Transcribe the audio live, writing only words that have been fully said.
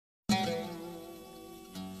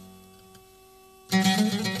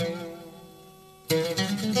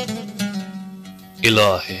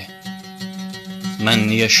İlahi, mən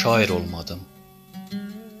niyə şair olmadım?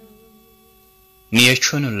 Niyə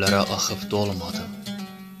könüllərə axıb dolmadım?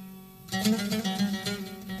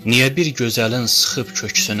 Niyə bir gözəlin sıxıb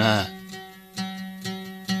köksünə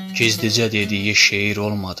gizlicə dediyi şeir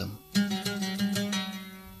olmadım?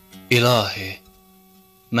 İlahi,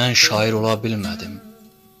 mən şair ola bilmədim.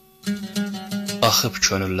 Axıb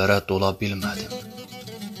könüllərə dola bilmədim.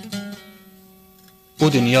 Bu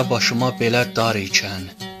dünya başıma belə dar ikən,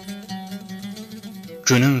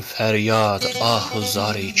 günüm fəryad, ah-u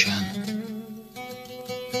zar ikən,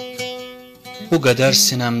 bu qədər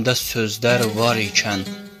sinəmdə sözlər var ikən,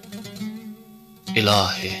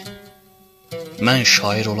 İlahi, mən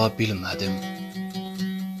şair ola bilmədim.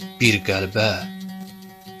 Bir qəlbə,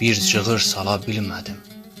 bir cığır sala bilmədim.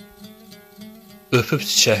 Öpüb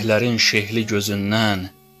çiçəklərin şehli gözündən,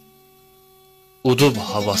 udub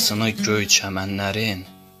havasını göy çəmənlərin,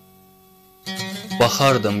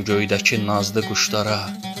 baxardım göydəki nazlı quşlara,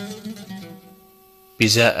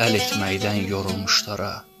 bizə əl etməkdən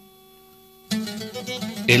yorulmuşlara.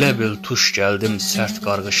 Elə bil tuş gəldim sərt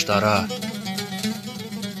qarğışlara,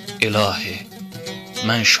 İlahi,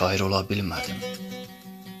 mən şair ola bilmədim.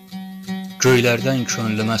 Göylərdən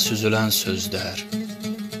könlümə süzülən sözlər,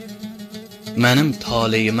 mənim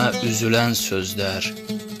taleyimə üzülən sözlər,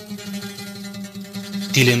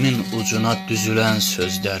 dilimin ucuna düzülən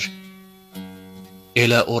sözlər,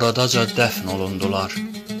 elə oradaca dəfn olundular.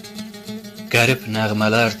 Qərib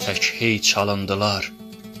nəğmələr tək hey çalındılar.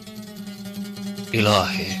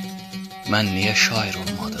 İlahi, mən niyə şair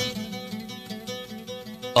olmadım?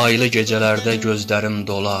 Aylı gecələrdə gözlərim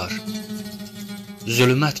dolar,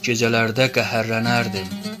 zülmət gecələrdə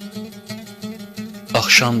qəhərlənərdim.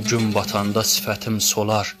 Axşam gün batanda sifətim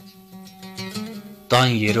solar,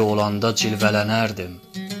 dan yeri olanda cilvələnərdim.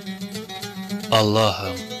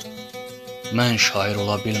 Allahım, mən şair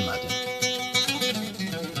ola bilmədim.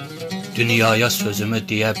 Dünyaya sözümü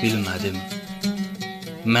deyə bilmədim.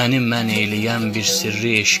 Məni mən eyləyən bir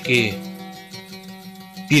sirri eşqi,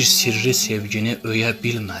 bir sirri sevgini öyə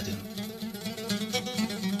bilmədim.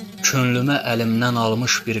 Könlümə əlimdən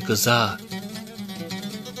almış bir qıza,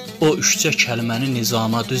 o üçcə kəlməni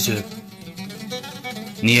nizama düzüb,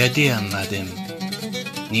 niyə deyənmədim,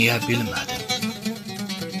 niyə bilmədim?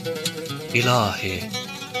 İlahi,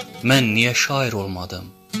 mən niyə şair olmadım?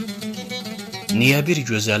 Niyə bir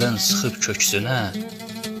gözəlin sıxıb köksünə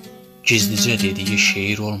gizlicə dediyi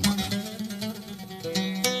şeir olmadım?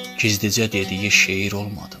 Gizlicə dediyi şeir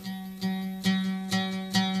olmadım.